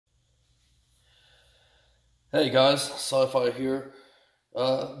Hey guys, Sci-Fi here.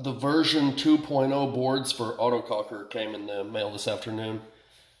 The version 2.0 boards for Autococker came in the mail this afternoon,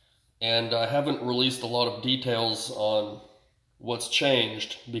 and I haven't released a lot of details on what's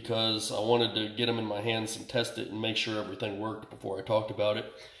changed because I wanted to get them in my hands and test it and make sure everything worked before I talked about it.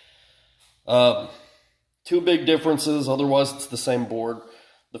 Two big differences, otherwise it's the same board.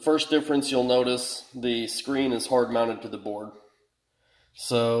 The first difference you'll notice, the screen is hard mounted to the board.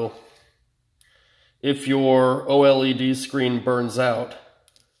 So if your OLED screen burns out,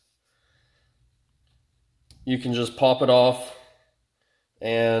 you can just pop it off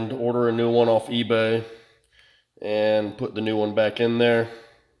and order a new one off eBay and put the new one back in there,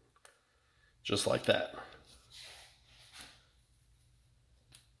 just like that.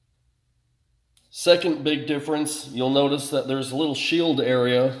 Second big difference, you'll notice that there's a little shield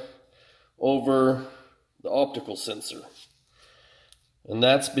area over the optical sensor. And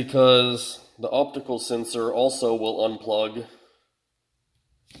that's because the optical sensor also will unplug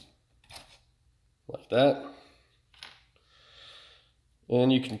like that.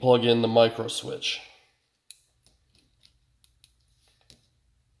 And you can plug in the micro switch.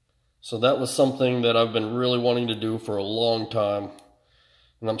 So that was something that I've been really wanting to do for a long time.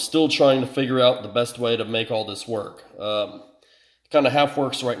 And I'm still trying to figure out the best way to make all this work. It kind of half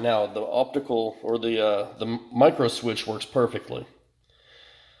works right now. The optical or the micro switch works perfectly.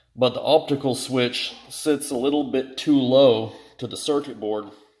 But the optical switch sits a little bit too low to the circuit board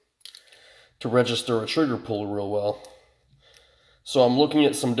to register a trigger pull real well. So I'm looking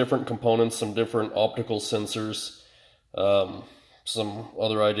at some different components, some different optical sensors, some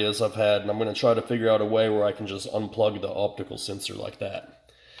other ideas I've had, and I'm going to try to figure out a way where I can just unplug the optical sensor like that.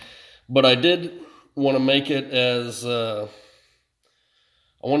 But I did want to make it as, I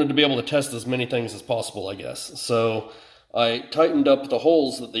wanted to be able to test as many things as possible, I guess. So I tightened up the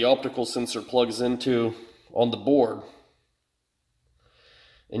holes that the optical sensor plugs into on the board.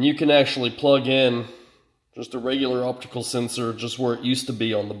 And you can actually plug in just a regular optical sensor just where it used to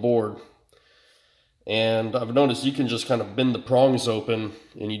be on the board. And I've noticed you can just kind of bend the prongs open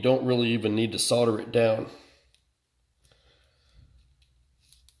and you don't really even need to solder it down.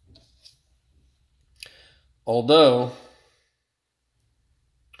 Although,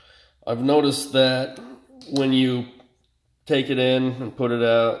 I've noticed that when you take it in and put it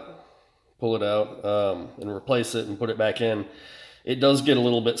out, pull it out, and replace it and put it back in, it does get a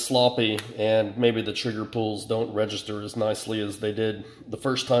little bit sloppy, and maybe the trigger pulls don't register as nicely as they did the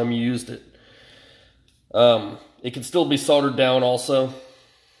first time you used it. It can still be soldered down also,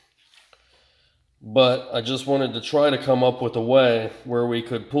 but I just wanted to try to come up with a way where we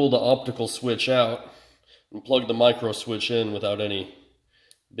could pull the optical switch out and plug the micro switch in without any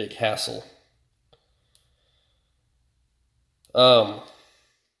big hassle. So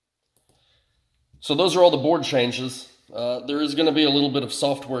those are all the board changes. There is going to be a little bit of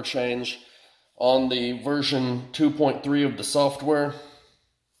software change on the version 2.3 of the software.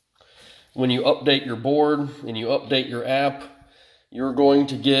 When you update your board and you update your app, you're going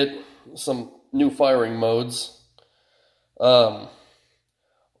to get some new firing modes. Always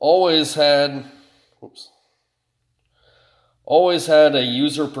had a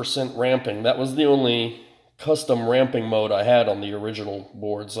user percent ramping. That was the only custom ramping mode I had on the original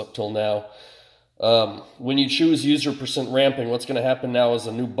boards up till now. When you choose user percent ramping, what's going to happen now is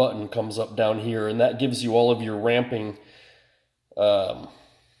a new button comes up down here, and that gives you all of your ramping parameters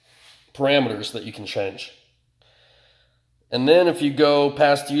that you can change. And then if you go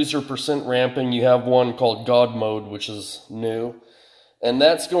past user percent ramping, you have one called God mode, which is new. And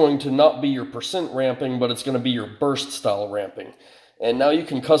that's going to not be your percent ramping, but it's going to be your burst style ramping. And now you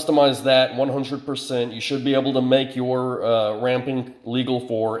can customize that 100%. You should be able to make your ramping legal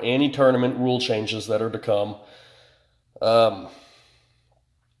for any tournament rule changes that are to come. And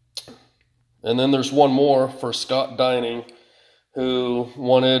then there's one more for Scott Dining, who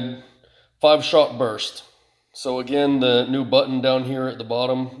wanted 5-shot burst. So again, the new button down here at the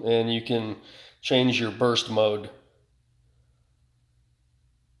bottom, and you can change your burst mode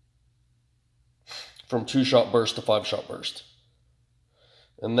from 2-shot burst to 5-shot burst.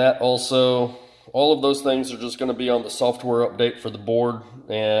 And that also, all of those things are just going to be on the software update for the board,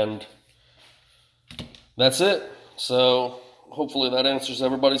 and that's it. So hopefully that answers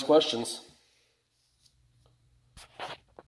everybody's questions.